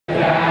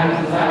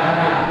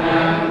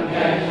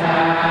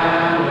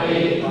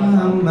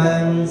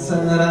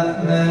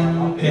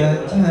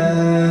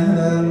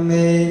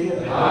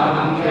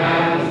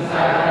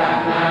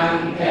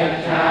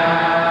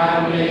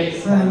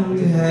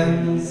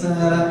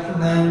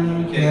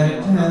Saranang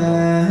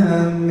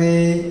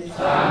Gacchami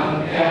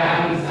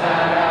Sanghang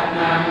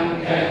Saranang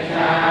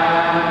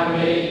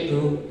Gacchami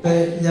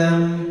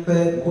Tutiyam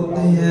Pe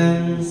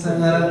Buddhang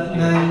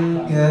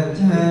Saranang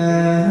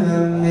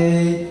Gacchami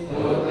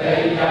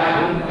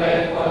Tutiyam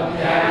Pe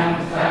Buddhang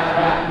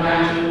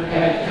Saranang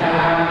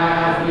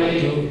Gacchami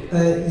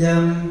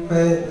Tutiyam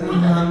Pe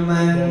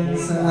Dhammang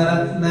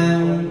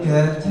Saranang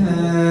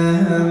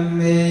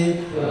Gacchami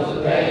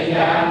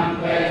Tutiyam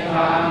Pe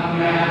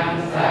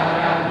Dhammang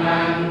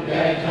Saranang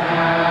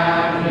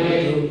Gacchami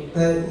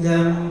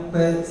Tutiyam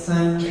Pe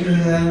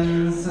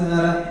Sanghang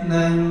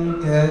Saranang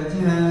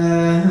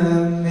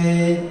Gacchami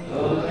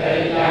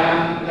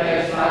Tutiyam Pe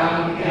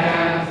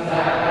Sanghang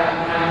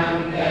Saranang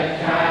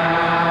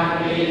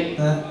Gacchami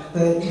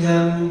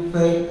Tutiyam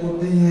Pe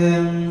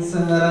Buddhang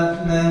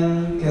Saranang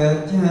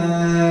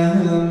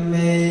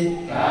Gacchami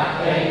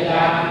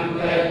Tutiyam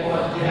Pe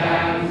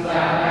Buddhang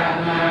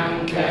Saranang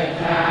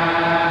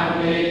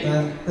Gacchami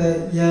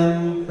Tutiyam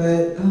Pe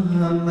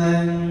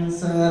Dhammang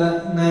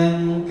Saranang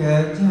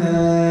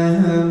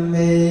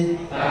Gacchami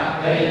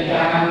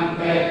Tutiyam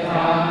Pe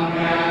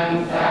Dhammang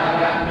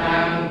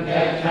Saranang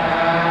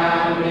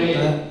Gacchami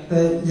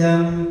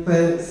Tutiyam Pe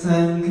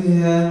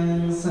Sanghang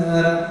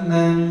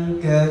Saranang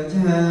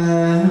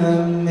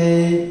Gacchami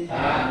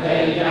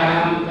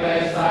Tutiyam Pe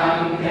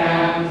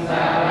Sanghang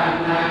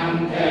Saranang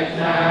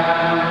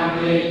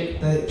Gacchami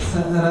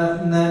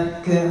Tisarana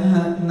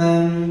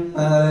Kehanang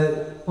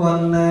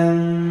Pariponang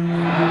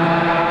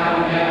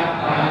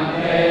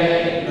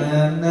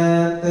Tana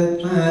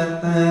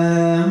Tepata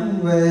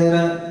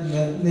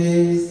Veratni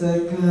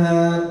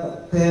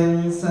Sakhapatem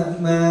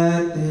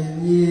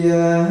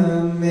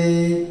Samadhiyami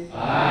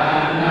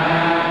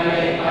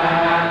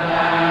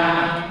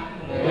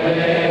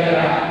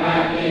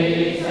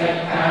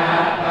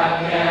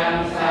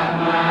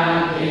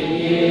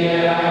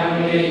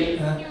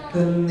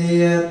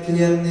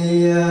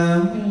Kathina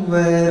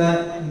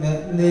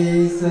Veratni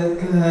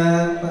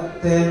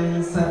Sakhapatem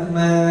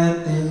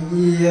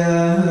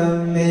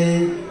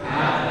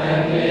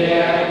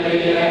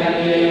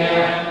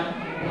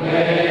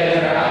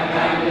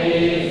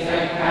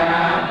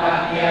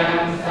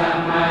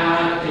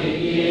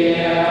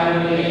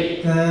Samadhiyami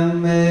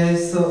Kame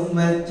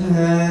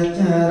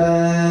Sukmacchara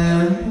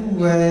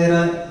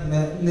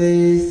Veratni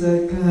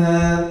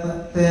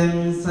Sakhapatem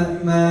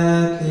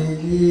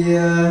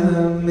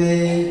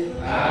Samadhiyami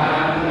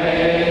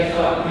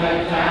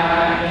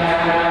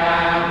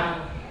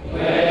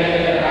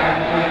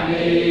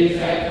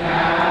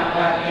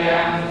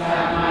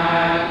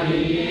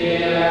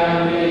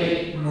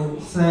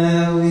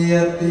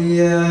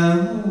Muksaviyatiya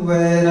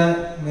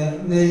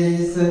Veratni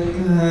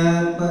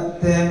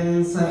Sakhapatem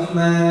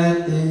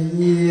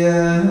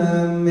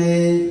Samadhiyami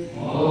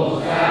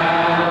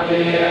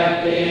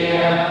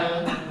Muksaviyatiya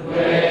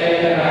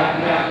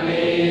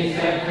Veratni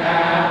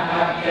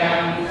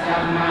Sakhapatem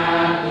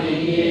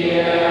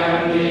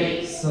Samadhiyami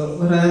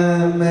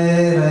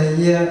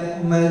Surameraya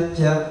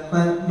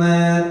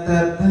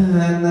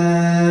Majapatmatatathana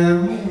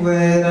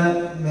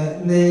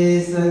Veratni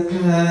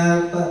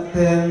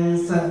Sakhapatem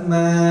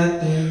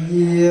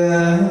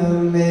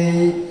Samadhiyami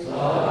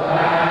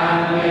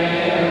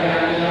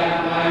Surameraya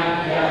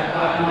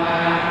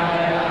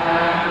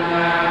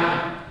Majapatmatatathana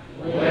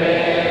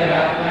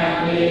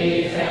Veratni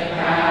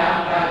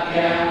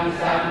Sakhapatem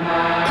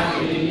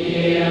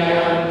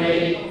Samadhiyami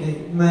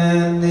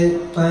Ikmani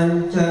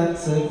Pancat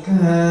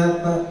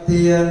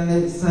Sakhapatyani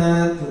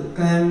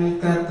Satukam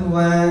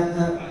Katwa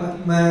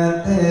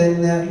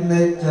Apatmatena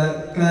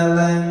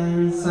Nejakalang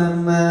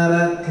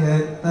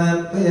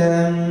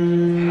Samarakhetapyang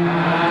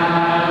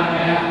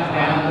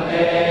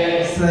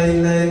Say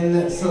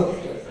lên sụp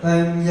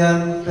tam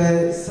yan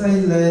tệ say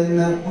lên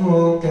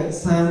hô kệ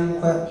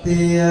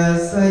sampatia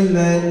say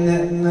lên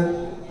nực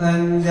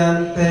tam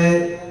yan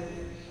tệ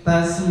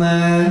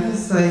tasma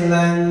say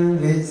lang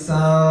vị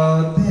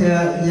sao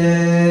thea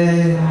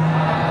ye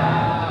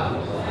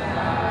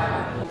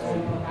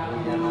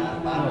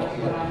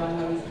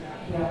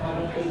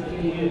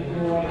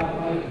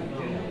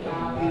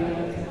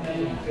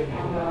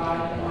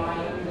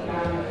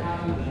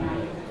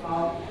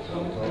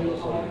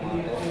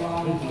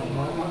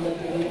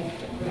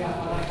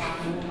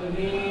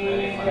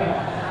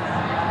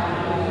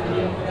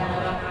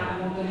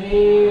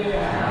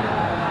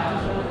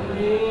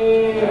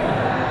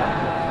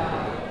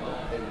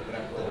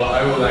Well,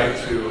 I would like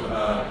to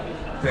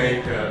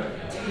thank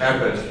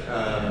Abbot,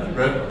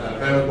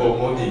 Venerable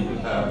Moni,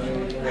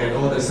 and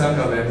all the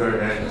Sangha member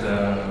and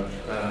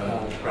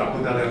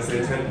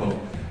Rangsey Temple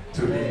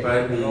to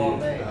invite me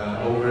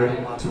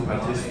over to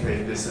participate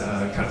in this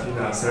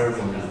Kathina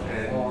ceremony.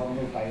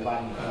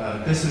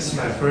 And this is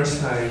my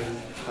first time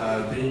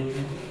being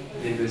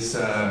in this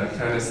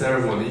kind of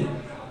ceremony.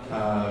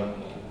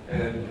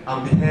 And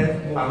on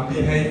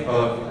behalf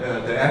of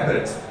the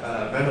Abbot,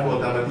 Venerable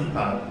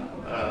Dhammadippa,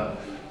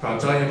 from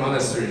Joy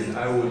Monastery,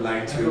 I would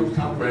like to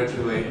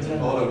congratulate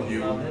all of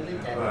you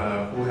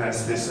who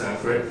has this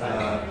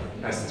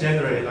has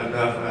generated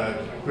enough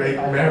great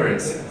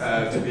merits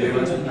to be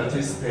able to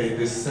participate in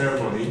this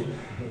ceremony.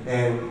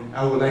 And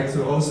I would like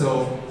to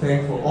also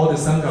thank for all the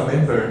Sangha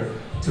members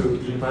to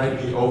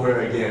invite me over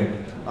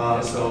again.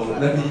 So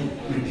let me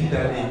repeat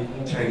that in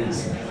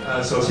Chinese.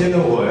 首先呢，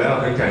我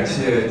要很感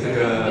谢这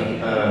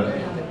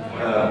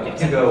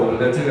个我们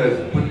的这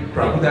个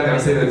布达良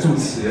C 的住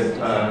持，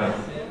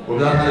我不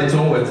知道他的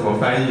中文怎么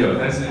翻译哦，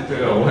但是这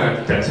个我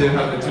很感谢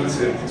他们住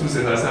持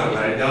和尚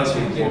来邀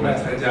请我们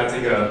参加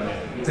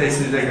这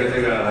次这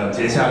个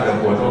节下的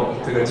活动，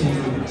这个庆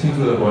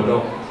祝的活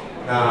动。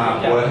那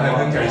我还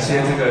很感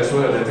谢这个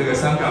所有的这个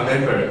香港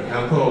member， 然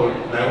后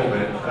来我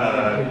们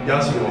邀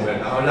请我们，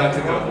然后让这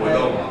个活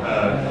动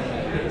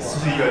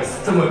是一个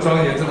这么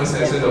庄严、这么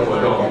神圣的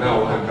活动，那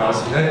我很高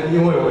兴。那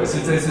因为我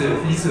是这次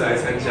第一次来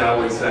参加，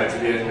我也是来这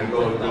边能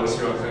够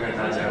希望看看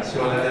大家，希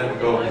望大家能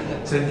够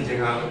身体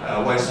健康，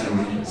万事如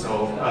意。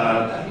So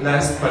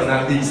last but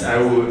not least, I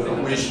would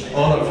wish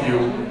all of you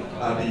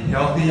be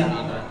healthy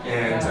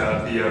and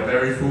be a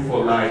very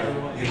fruitful life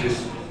in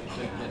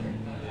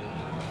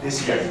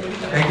this year.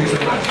 Thank you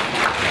so much.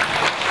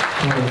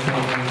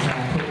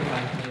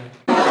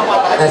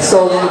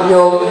 សូម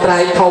ញោមត្រៃ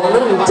ធំនឹ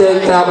ងអញ្ជើញ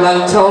ក្រាបឡើង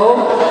ឈរ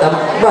ដើ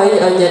ម្បី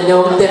ឲ្យញាតិញោ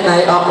មទាំងឡា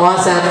យអបអរ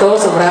សាទរ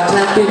សម្រាប់ឆ្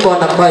នាំ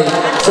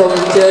2013សូមអ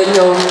ញ្ជើញ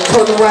ញោម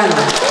ឈុនវ៉ាន់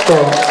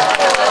តោះ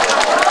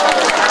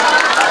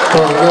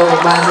ញោម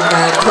បានស្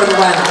កាយឈុន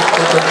វ៉ាន់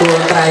ទៅទទួល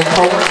ត្រៃ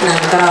ធំឆ្នាំ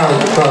ក្រោយ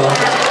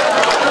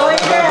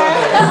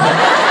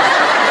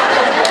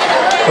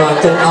ក៏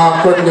ជើញអរ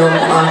គុណញោម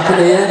អរគ្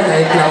នាហើ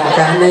យក្នុងឱ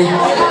កាសនេះ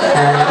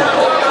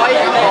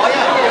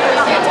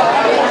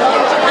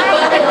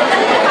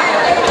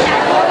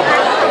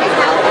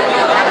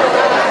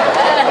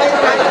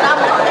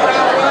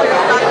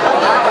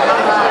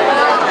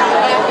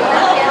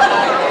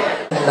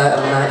ដោយ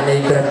អំណាចនៃ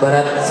ព្រះប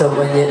រិត្តសូម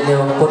ឲ្យញាតិញោ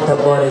មពុទ្ធ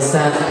បរិ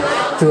ស័ទ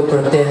ជួបប្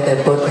រទះតែ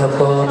ពុទ្ធព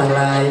រទាំង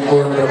ឡាយ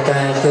4ប្រ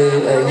ការគឺ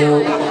អាយុ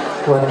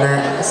វណ្ណៈ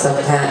សុ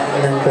ខៈ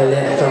និងព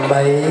លៈ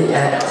8អ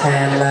ឋា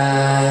នឡើ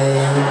យ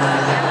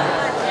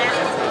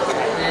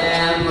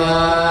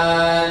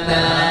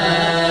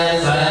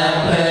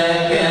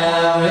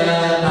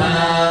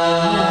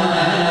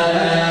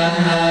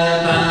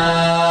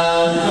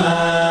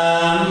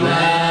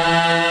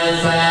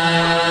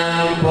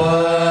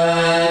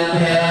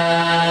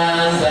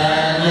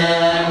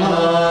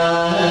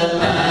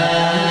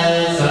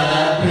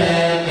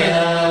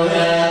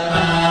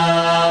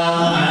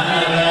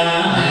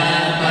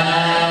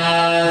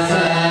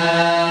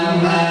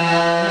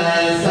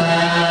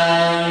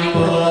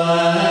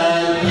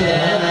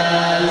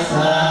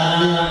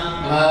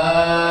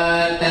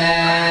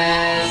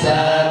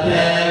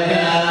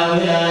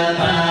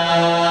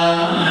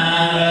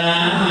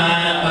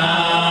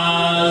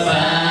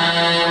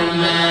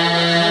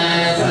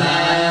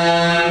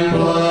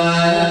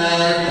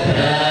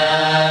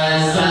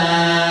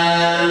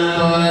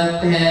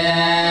Amen.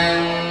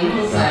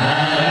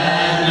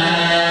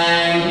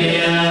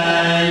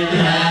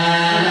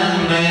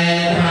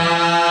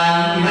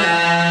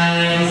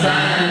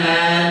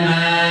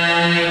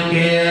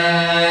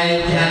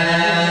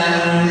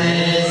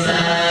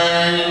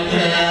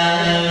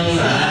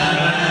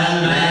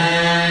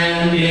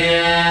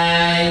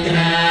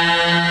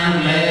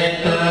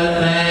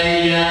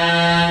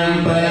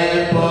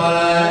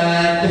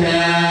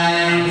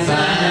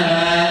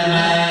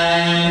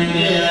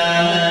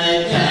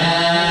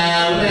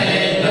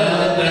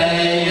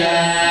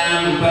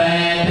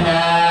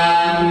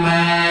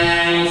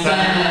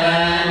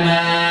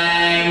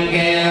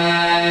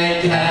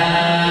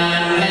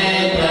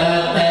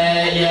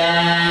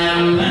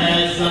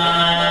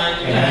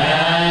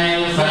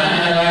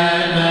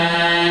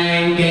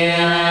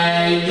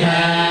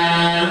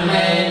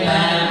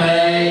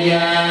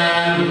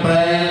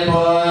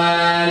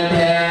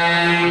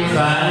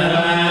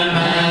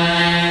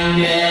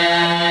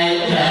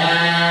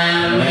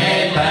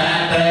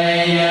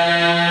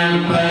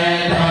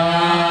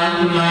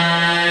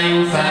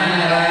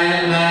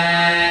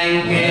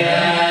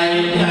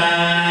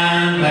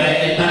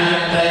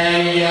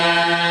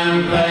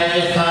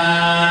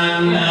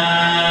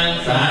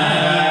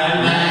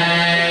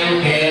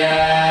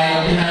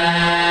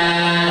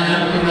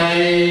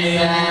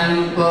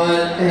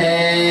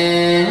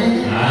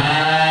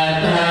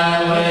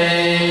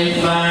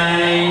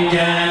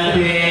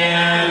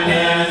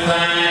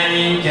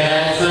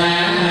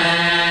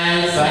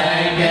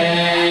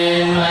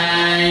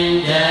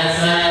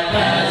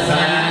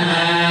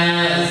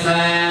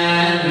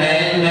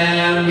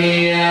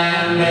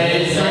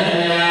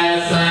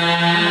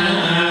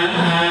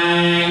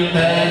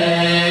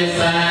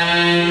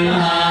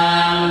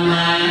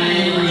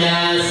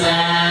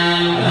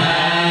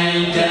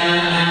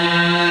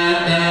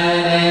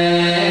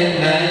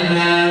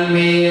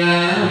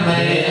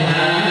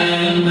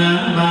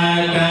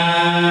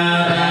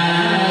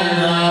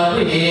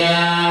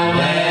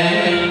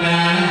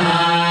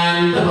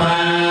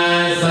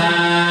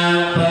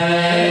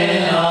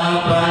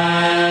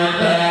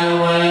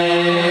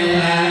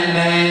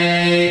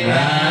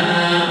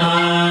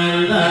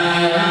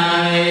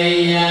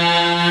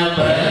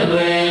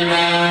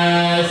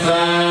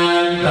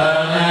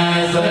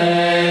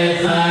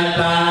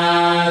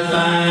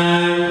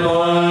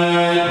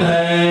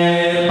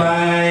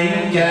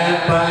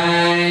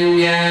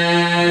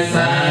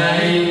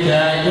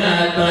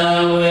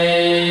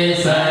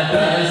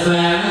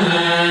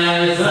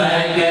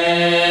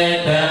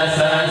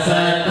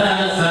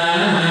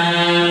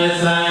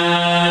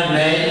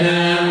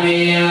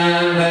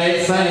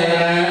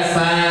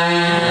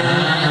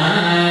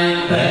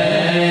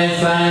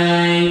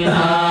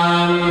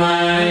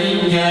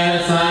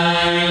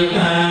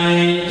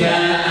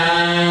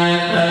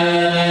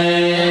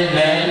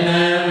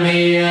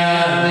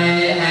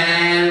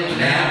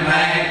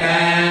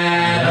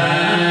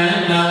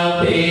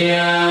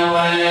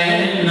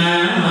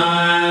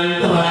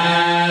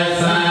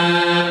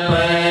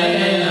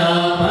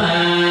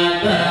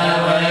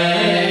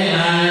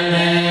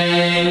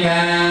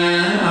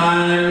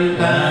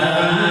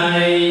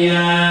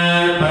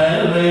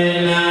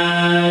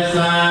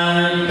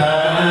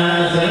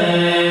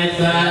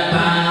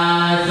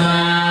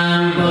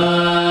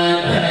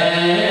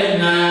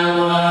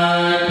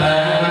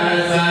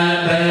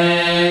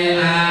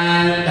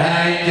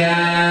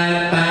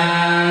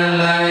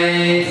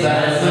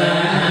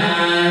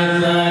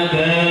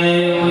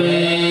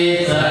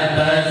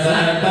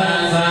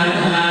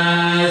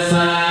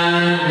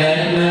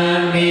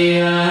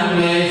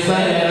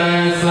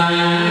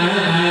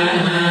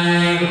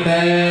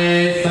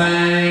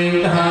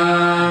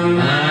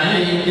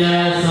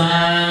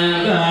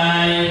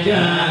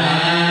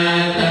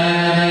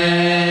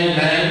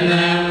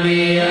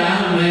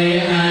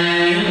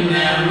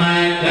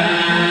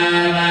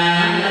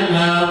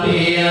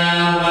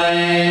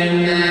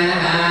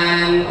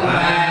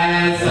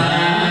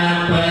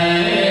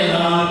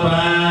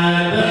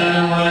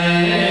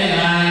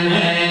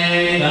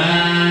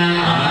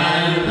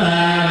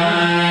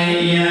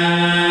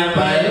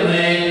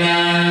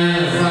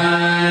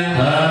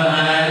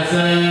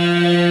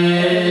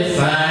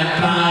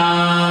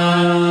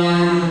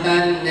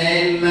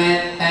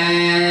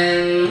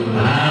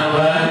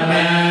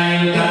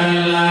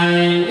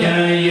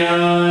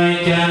 Preah